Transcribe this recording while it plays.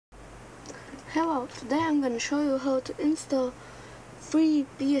Hello, today I'm gonna show you how to install free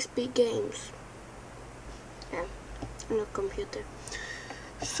PSP games on your computer.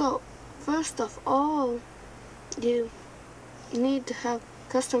 So, first of all, you need to have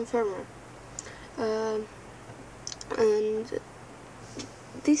custom firmware. And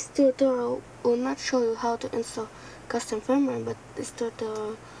this tutorial will not show you how to install custom firmware, but this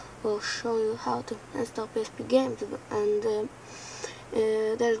tutorial will show you how to install PSP games, and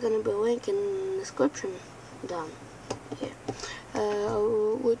there's gonna be a link in the description down here,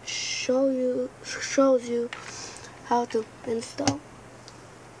 which shows you how to install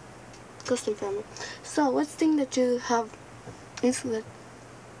custom firmware. So let's think that you have installed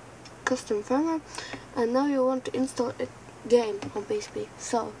custom firmware, and now you want to install a game on PSP.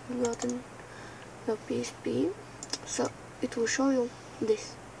 So you go to your PSP, so it will show you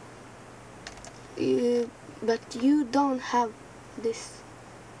this. But you don't have this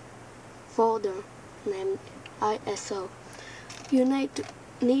folder named ISO. You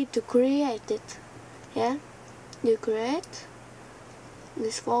need to create it. Yeah, you create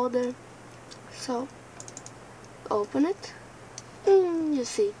this folder. So open it. You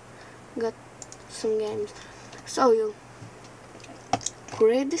see, got some games. So you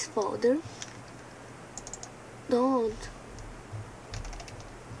create this folder. Download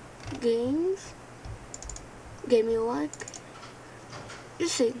games. Game you like. You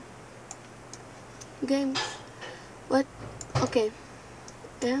see, games. What? Okay.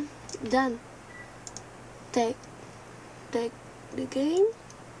 Yeah. Then take the game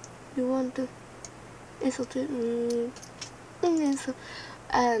you want to install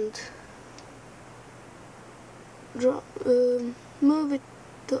and move it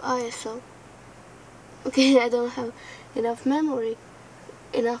to ISO. Okay, I don't have enough memory,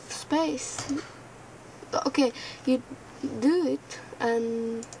 enough space. Okay, you do it,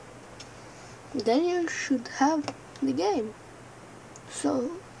 and then you should have the game.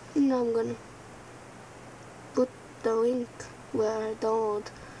 So now I'm gonna put the link where I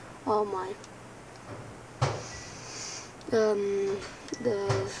download all my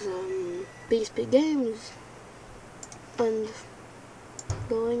PSP games, and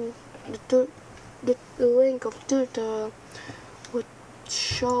the link of Turitorial, which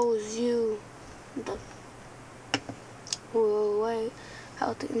shows you the way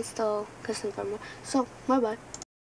how to install custom firmware. So bye bye.